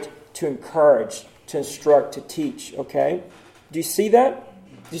shared to encourage, to instruct, to teach. Okay? Do you see that?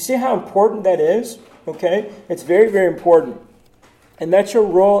 Do you see how important that is? Okay? It's very, very important. And that's your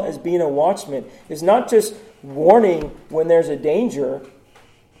role as being a watchman. It's not just warning when there's a danger,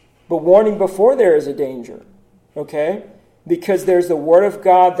 but warning before there is a danger, okay? Because there's the Word of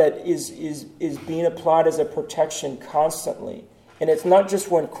God that is being applied as a protection constantly. And it's not just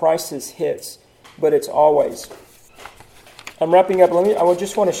when crisis hits, but it's always. I'm wrapping up. I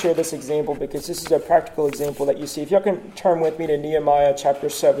just want to share this example because this is a practical example that you see. If y'all can turn with me to Nehemiah chapter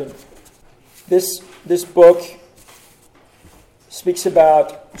 7. This book speaks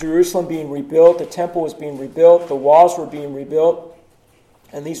about Jerusalem being rebuilt. The temple was being rebuilt. The walls were being rebuilt.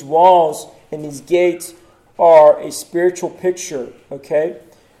 And these walls And these gates are a spiritual picture, okay?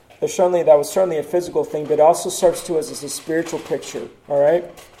 That was certainly a physical thing, but it also serves to us as a spiritual picture, all right?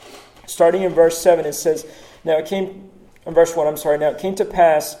 Starting in verse 7, it says, now it came to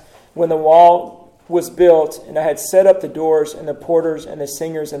pass when the wall was built, and I had set up the doors, and the porters, and the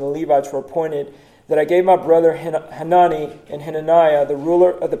singers, and the Levites were appointed, that I gave my brother Hanani and Hananiah, the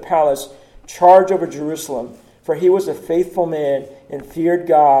ruler of the palace, charge over Jerusalem, for he was a faithful man, and feared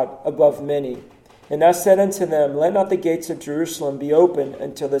God above many. And I said unto them, let not the gates of Jerusalem be open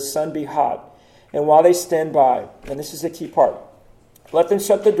until the sun be hot, and while they stand by, and this is the key part, let them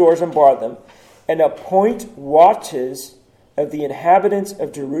shut the doors and bar them, and appoint watches of the inhabitants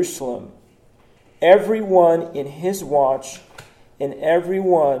of Jerusalem, every one in his watch, and every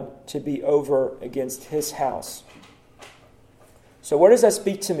one to be over against his house. So what does that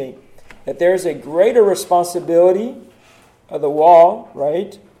speak to me? That there is a greater responsibility of the wall,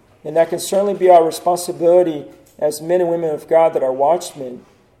 right? And that can certainly be our responsibility as men and women of God that are watchmen.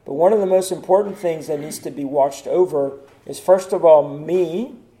 But one of the most important things that needs to be watched over is, first of all,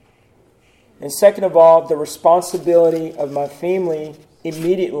 me. And second of all, the responsibility of my family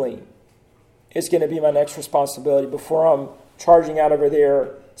immediately is going to be my next responsibility before I'm charging out over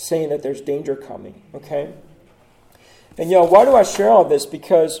there saying that there's danger coming. Okay? And why do I share all this?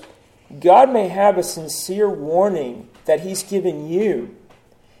 Because God may have a sincere warning that He's given you,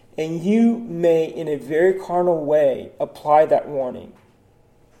 and you may, in a very carnal way, apply that warning.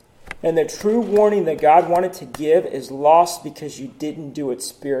 And the true warning that God wanted to give is lost because you didn't do it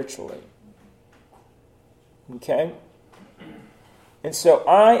spiritually. Okay? And so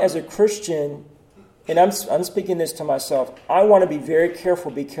I, as a Christian, and I'm speaking this to myself, I want to be very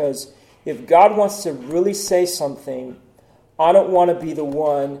careful, because if God wants to really say something, I don't want to be the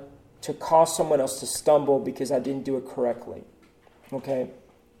one to cause someone else to stumble because I didn't do it correctly. Okay?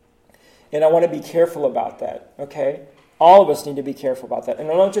 And I want to be careful about that, okay? All of us need to be careful about that. And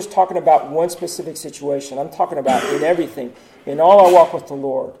I'm not just talking about one specific situation. I'm talking about in everything, in all our walk with the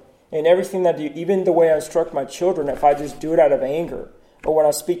Lord, in everything that I do, even the way I instruct my children, if I just do it out of anger, or when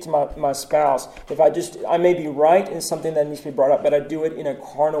I speak to my spouse, if I may be right in something that needs to be brought up, but I do it in a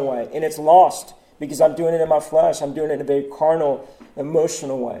carnal way. And it's lost because I'm doing it in my flesh. I'm doing it in a very carnal,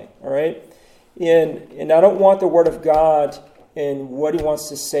 emotional way, all right? And I don't want the Word of God and what He wants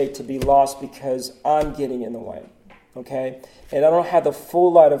to say to be lost because I'm getting in the way, okay? And I don't have the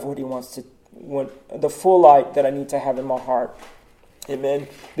full light of what He wants to, the full light that I need to have in my heart, amen?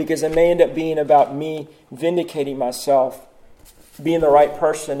 Because it may end up being about me vindicating myself, being the right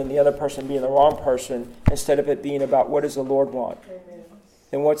person and the other person being the wrong person, instead of it being about what does the Lord want, amen,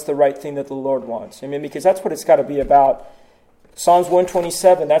 and what's the right thing that the Lord wants, amen? Because that's what it's got to be about. Psalms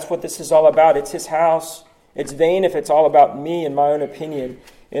 127, that's what this is all about. It's His house. It's vain if it's all about me and my own opinion,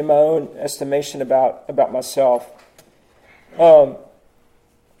 in my own estimation about myself.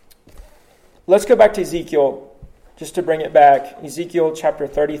 Let's go back to Ezekiel, just to bring it back. Ezekiel chapter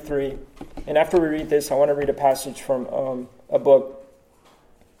 33. And after we read this, I want to read a passage from a book.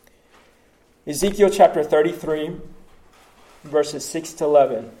 Ezekiel chapter 33, verses 6 to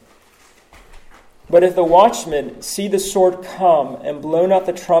 11. But if the watchmen see the sword come and blow not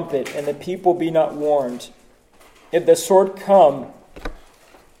the trumpet, and the people be not warned, if the sword come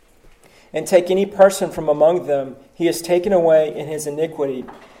and take any person from among them, he is taken away in his iniquity,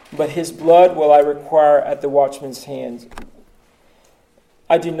 but his blood will I require at the watchman's hands.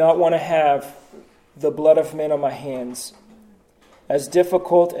 I do not want to have the blood of men on my hands. As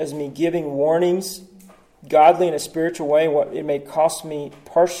difficult as me giving warnings, godly in a spiritual way, what it may cost me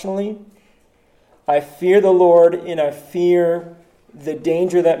personally, I fear the Lord, and I fear the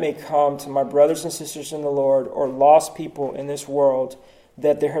danger that may come to my brothers and sisters in the Lord, or lost people in this world,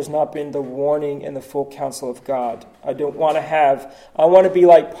 that there has not been the warning and the full counsel of God. I want to be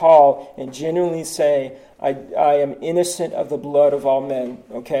like Paul and genuinely say, I am innocent of the blood of all men,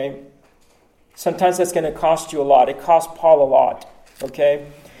 okay? Sometimes that's going to cost you a lot. It cost Paul a lot, okay?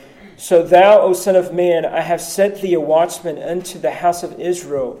 So thou, O son of man, I have set thee a watchman unto the house of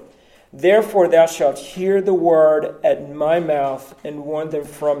Israel. Therefore thou shalt hear the word at my mouth and warn them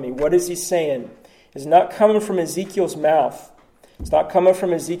from me. What is he saying? It's not coming from Ezekiel's mouth. It's not coming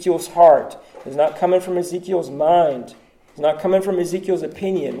from Ezekiel's heart. It's not coming from Ezekiel's mind. It's not coming from Ezekiel's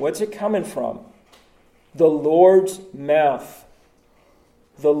opinion. What's it coming from? The Lord's mouth.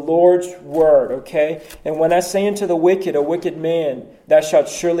 The Lord's word, okay? And when I say unto the wicked, a wicked man, thou shalt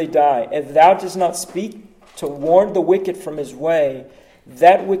surely die. If thou dost not speak to warn the wicked from his way,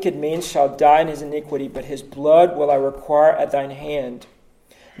 that wicked man shall die in his iniquity, but his blood will I require at thine hand.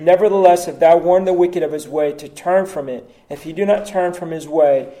 Nevertheless, if thou warn the wicked of his way to turn from it, if he do not turn from his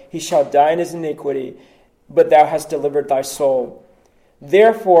way, he shall die in his iniquity, but thou hast delivered thy soul.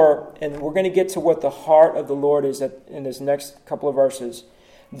 Therefore," and we're going to get to what the heart of the Lord is in this next couple of verses.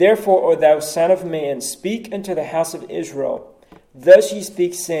 "Therefore, O thou son of man, speak unto the house of Israel. Thus ye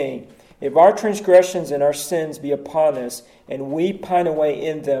speak, saying, If our transgressions and our sins be upon us, and we pine away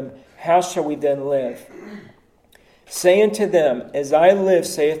in them, how shall we then live? Say unto them, As I live,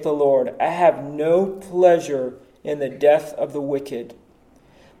 saith the Lord, I have no pleasure in the death of the wicked,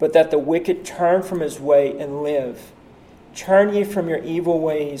 but that the wicked turn from his way and live. Turn ye from your evil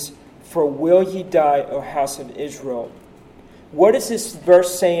ways, for will ye die, O house of Israel." What is this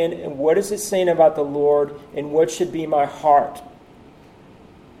verse saying, and what is it saying about the Lord, and what should be my heart?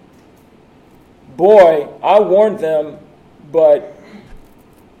 Boy, I warned them, but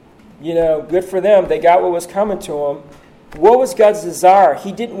good for them. They got what was coming to them. What was God's desire?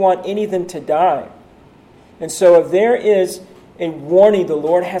 He didn't want any of them to die. And so if there is a warning the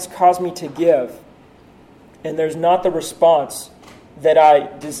Lord has caused me to give, and there's not the response that I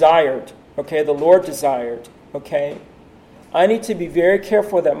desired, the Lord desired, I need to be very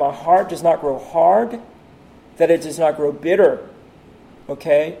careful that my heart does not grow hard, that it does not grow bitter,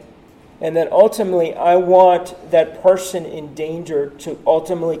 and that ultimately I want that person in danger to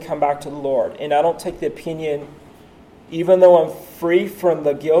ultimately come back to the Lord. And I don't take the opinion, even though I'm free from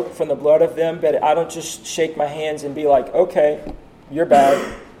the guilt, from the blood of them, but I don't just shake my hands and be like, okay, you're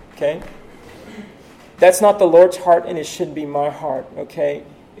bad, That's not the Lord's heart, and it shouldn't be my heart,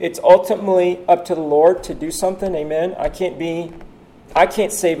 It's ultimately up to the Lord to do something, amen? I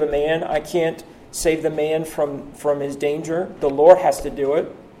can't save a man. I can't save the man from his danger. The Lord has to do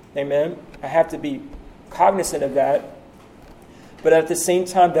it. Amen. I have to be cognizant of that. But at the same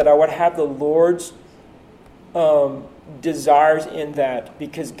time, that I would have the Lord's desires in that.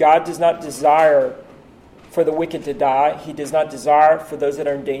 Because God does not desire for the wicked to die. He does not desire for those that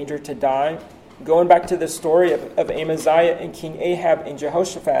are in danger to die. Going back to the story of Amaziah and King Ahab and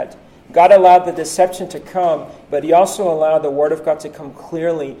Jehoshaphat, God allowed the deception to come, but he also allowed the word of God to come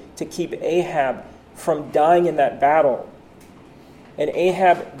clearly to keep Ahab from dying in that battle. And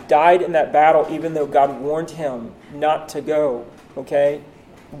Ahab died in that battle even though God warned him not to go.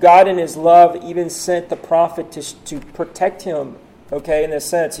 God in his love even sent the prophet to protect him. In a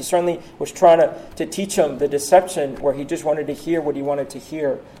sense. He certainly was trying to teach him the deception where he just wanted to hear what he wanted to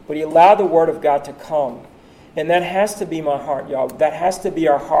hear. But he allowed the word of God to come. And that has to be my heart, y'all. That has to be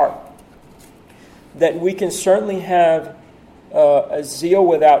our heart. That we can certainly have a zeal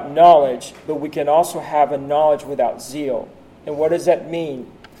without knowledge, but we can also have a knowledge without zeal. And what does that mean?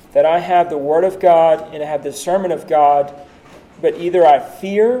 That I have the Word of God and I have the discernment of God, but either I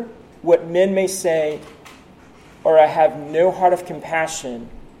fear what men may say, or I have no heart of compassion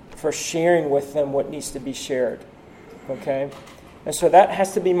for sharing with them what needs to be shared. And so that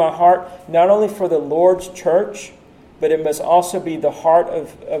has to be my heart, not only for the Lord's church, but it must also be the heart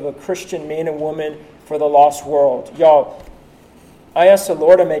of a Christian man and woman for the lost world. Y'all, I ask the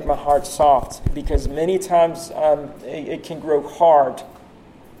Lord to make my heart soft, because many times it can grow hard.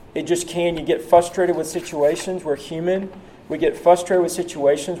 It just can. You get frustrated with situations. We're human. We get frustrated with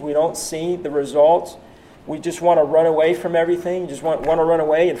situations. We don't see the results. We just want to run away from everything. Just want to run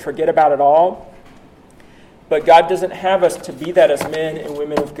away and forget about it all. But God doesn't have us to be that as men and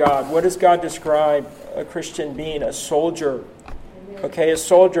women of God. What does God describe a Christian being? A soldier. A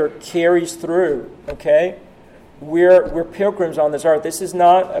soldier carries through. We're pilgrims on this earth. This is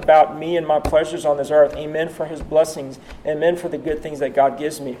not about me and my pleasures on this earth. Amen for his blessings. Amen for the good things that God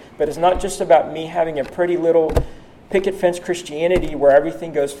gives me. But it's not just about me having a pretty little picket fence Christianity where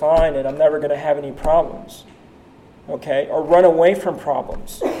everything goes fine and I'm never going to have any problems. Or run away from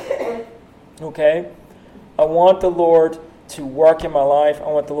problems. I want the Lord to work in my life. I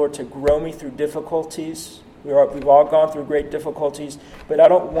want the Lord to grow me through difficulties. We've all gone through great difficulties, but I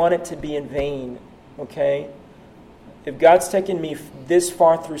don't want it to be in vain. If God's taken me this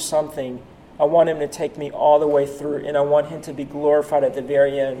far through something, I want him to take me all the way through, and I want him to be glorified at the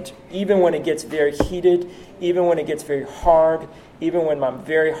very end. Even when it gets very heated, even when it gets very hard, even when I'm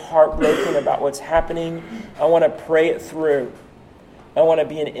very heartbroken about what's happening, I want to pray it through. I want to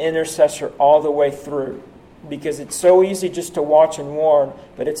be an intercessor all the way through, because it's so easy just to watch and warn,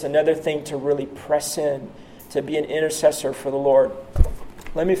 but it's another thing to really press in, to be an intercessor for the Lord.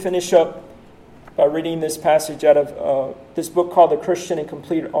 Let me finish up by reading this passage out of this book called The Christian in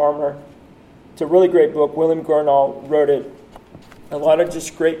Complete Armor. It's a really great book. William Gurnall wrote it. A lot of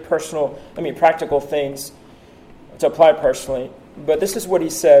just great practical things to apply personally. But this is what he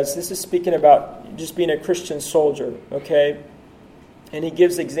says. This is speaking about just being a Christian soldier, And he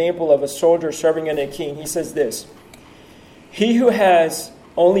gives the example of a soldier serving under a king. He says this: "He who has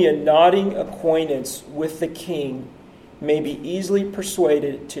only a nodding acquaintance with the king may be easily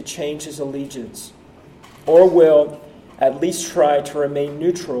persuaded to change his allegiance, or will at least try to remain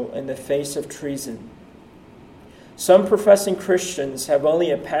neutral in the face of treason. Some professing Christians have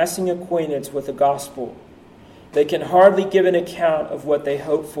only a passing acquaintance with the gospel. They can hardly give an account of what they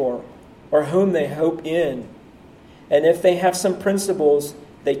hope for or whom they hope in. And if they have some principles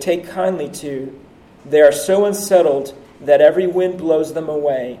they take kindly to, they are so unsettled that every wind blows them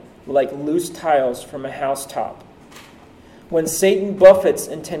away like loose tiles from a housetop. When Satan buffets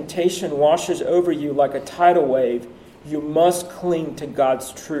and temptation washes over you like a tidal wave, you must cling to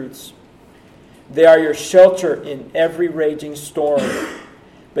God's truths. They are your shelter in every raging storm,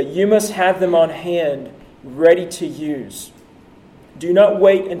 but you must have them on hand, ready to use. Do not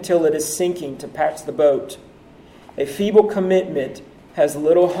wait until it is sinking to patch the boat. A feeble commitment has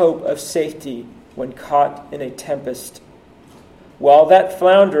little hope of safety when caught in a tempest. While that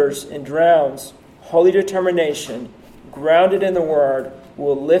flounders and drowns, holy determination, grounded in the Word,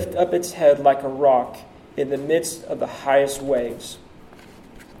 will lift up its head like a rock in the midst of the highest waves.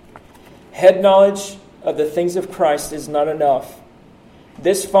 Head knowledge of the things of Christ is not enough.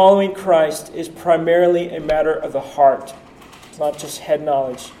 This following Christ is primarily a matter of the heart. It's not just head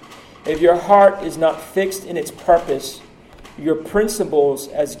knowledge. If your heart is not fixed in its purpose, your principles,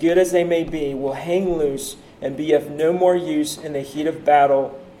 as good as they may be, will hang loose and be of no more use in the heat of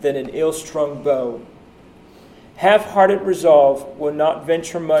battle than an ill-strung bow. Half-hearted resolve will not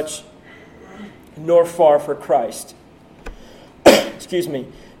venture much nor far for Christ.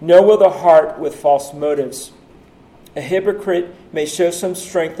 Nor will the heart with false motives. A hypocrite may show some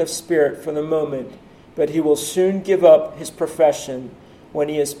strength of spirit for the moment, but he will soon give up his profession when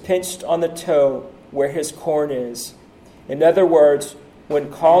he is pinched on the toe where his corn is. In other words,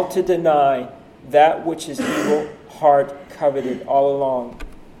 when called to deny that which his evil heart coveted all along.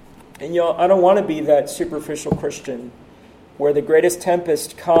 And I don't want to be that superficial Christian where the greatest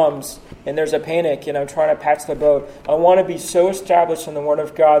tempest comes and there's a panic and I'm trying to patch the boat. I want to be so established in the Word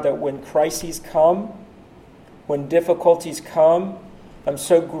of God that when crises come, when difficulties come, I'm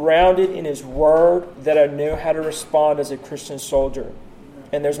so grounded in His Word that I know how to respond as a Christian soldier.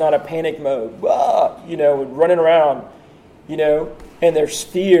 And there's not a panic mode, running around, and there's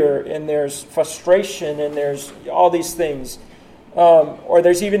fear and there's frustration and there's all these things. Or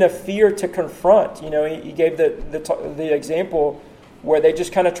there's even a fear to confront. He gave the example where they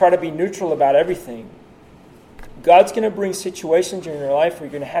just kind of try to be neutral about everything. God's going to bring situations in your life where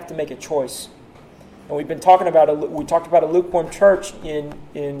you're going to have to make a choice. And we talked about a lukewarm church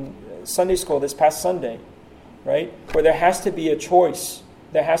in Sunday school this past Sunday, right? Where there has to be a choice.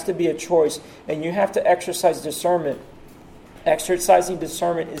 There has to be a choice, and you have to exercise discernment. Exercising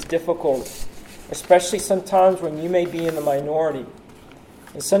discernment is difficult, especially sometimes when you may be in the minority.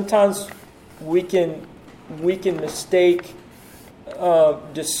 And sometimes we can mistake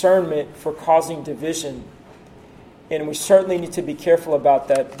discernment for causing division. And we certainly need to be careful about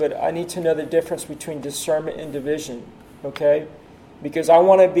that. But I need to know the difference between discernment and division, okay? Because I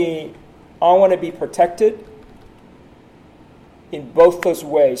want to be protected in both those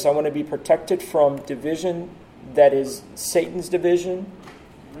ways. I want to be protected from division that is Satan's division,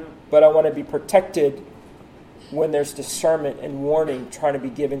 but I want to be protected when there's discernment and warning trying to be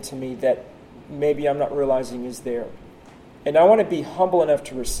given to me that maybe I'm not realizing is there. And I want to be humble enough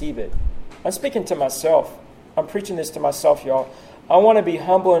to receive it. I'm speaking to myself. I'm preaching this to myself, y'all. I want to be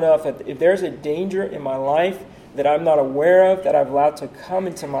humble enough that if there's a danger in my life that I'm not aware of, that I've allowed to come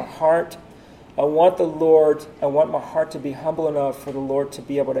into my heart, I want my heart to be humble enough for the Lord to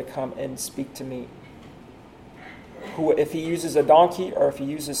be able to come and speak to me. If He uses a donkey or if He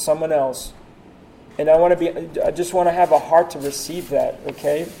uses someone else. And I just want to have a heart to receive that,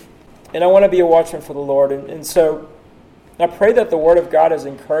 okay? And I want to be a watchman for the Lord. And so I pray that the Word of God has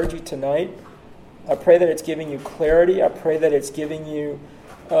encouraged you tonight. I pray that it's giving you clarity. I pray that it's giving you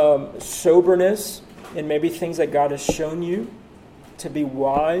soberness in maybe things that God has shown you, to be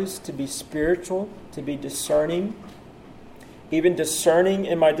wise, to be spiritual, to be discerning, even discerning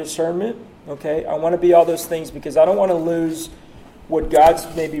in my discernment. Okay, I want to be all those things because I don't want to lose what God's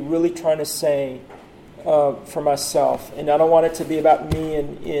maybe really trying to say for myself, and I don't want it to be about me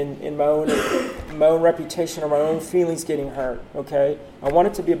and in my own reputation or my own feelings getting hurt. Okay, I want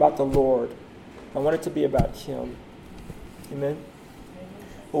it to be about the Lord. I want it to be about Him. Amen.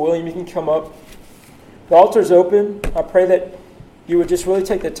 Well, William, you can come up. The altar's open. I pray that you would just really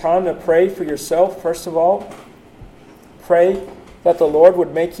take the time to pray for yourself, first of all. Pray that the Lord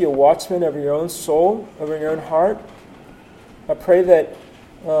would make you a watchman over your own soul, over your own heart. I pray that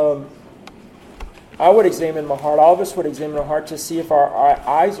I would examine my heart, all of us would examine our heart to see if our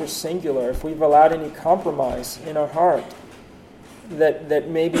eyes are singular, if we've allowed any compromise in our heart that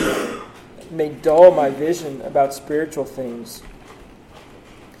maybe may dull my vision about spiritual things.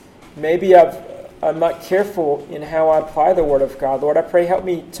 Maybe I'm not careful in how I apply the Word of God. Lord, I pray help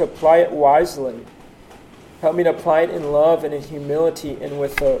me to apply it wisely. Help me to apply it in love and in humility and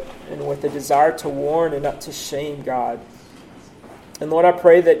with a desire to warn and not to shame, God. And Lord, I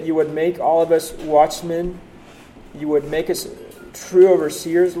pray that you would make all of us watchmen. You would make us true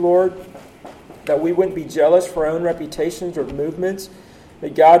overseers, Lord. That we wouldn't be jealous for our own reputations or movements.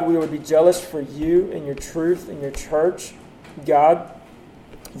 But God, we would be jealous for you and your truth and your church. God,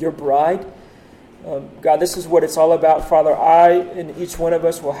 your bride. God, this is what it's all about. Father, I and each one of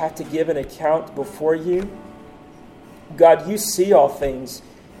us will have to give an account before you. God, you see all things.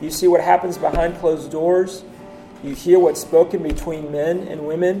 You see what happens behind closed doors. You hear what's spoken between men and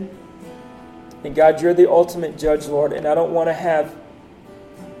women. And God, you're the ultimate judge, Lord. And I don't want to have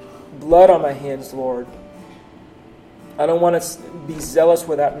blood on my hands, Lord. I don't want to be zealous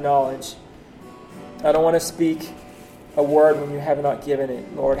without knowledge. I don't want to speak a word when you have not given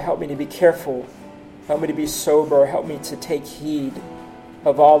it. Lord, help me to be careful. Help me to be sober. Help me to take heed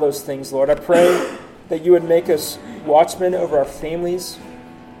of all those things, Lord. I pray that you would make us watchmen over our families,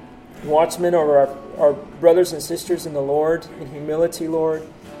 watchmen over our brothers and sisters in the Lord, in humility, Lord.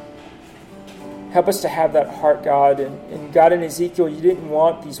 Help us to have that heart, God. And God, in Ezekiel, you didn't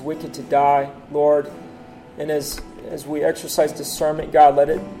want these wicked to die, Lord. And as we exercise discernment, God,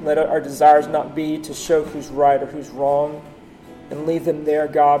 let our desires not be to show who's right or who's wrong and leave them there,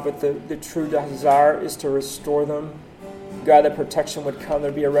 God. But the true desire is to restore them. God, that protection would come.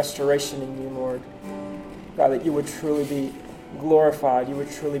 There'd be a restoration in you, Lord. God, that you would truly be glorified. You would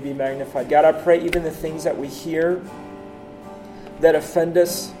truly be magnified. God, I pray even the things that we hear that offend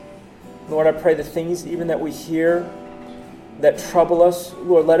us, Lord, I pray the things even that we hear that trouble us,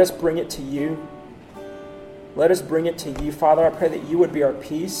 Lord, let us bring it to you. Let us bring it to you, Father. I pray that you would be our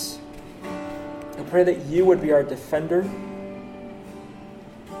peace. I pray that you would be our defender.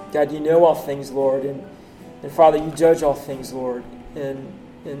 God, you know all things, Lord. And Father, you judge all things, Lord.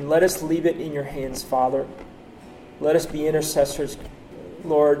 And let us leave it in your hands, Father. Let us be intercessors,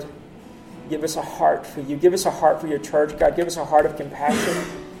 Lord. Give us a heart for you. Give us a heart for your church, God. Give us a heart of compassion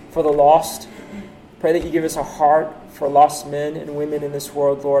for the lost. Pray that you give us a heart for lost men and women in this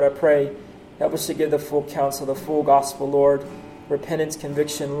world, Lord. I pray, help us to give the full counsel, the full gospel, Lord. Repentance,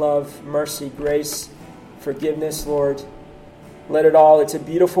 conviction, love, mercy, grace, forgiveness, Lord. Let it all, it's a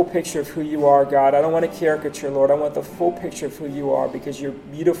beautiful picture of who you are, God. I don't want a caricature, Lord. I want the full picture of who you are because you're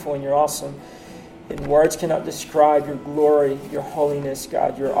beautiful and you're awesome. And words cannot describe your glory, your holiness,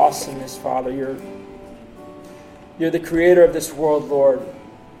 God, your awesomeness, Father. You're the creator of this world, Lord.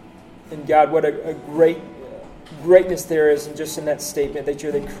 And God, what a greatness there is just in that statement that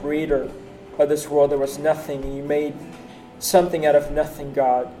you're the creator of this world. There was nothing, and you made something out of nothing,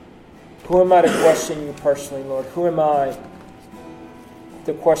 God. Who am I to question you personally, Lord? Who am I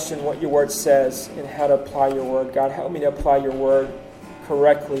to question what your word says and how to apply your word? God, help me to apply your word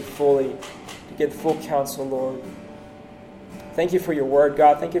correctly, fully, to get full counsel, Lord. Thank you for your word,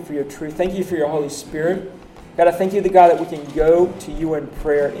 God. Thank you for your truth. Thank you for your Holy Spirit. God, I thank you, the God, that we can go to you in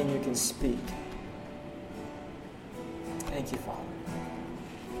prayer and you can speak. Thank you, Father.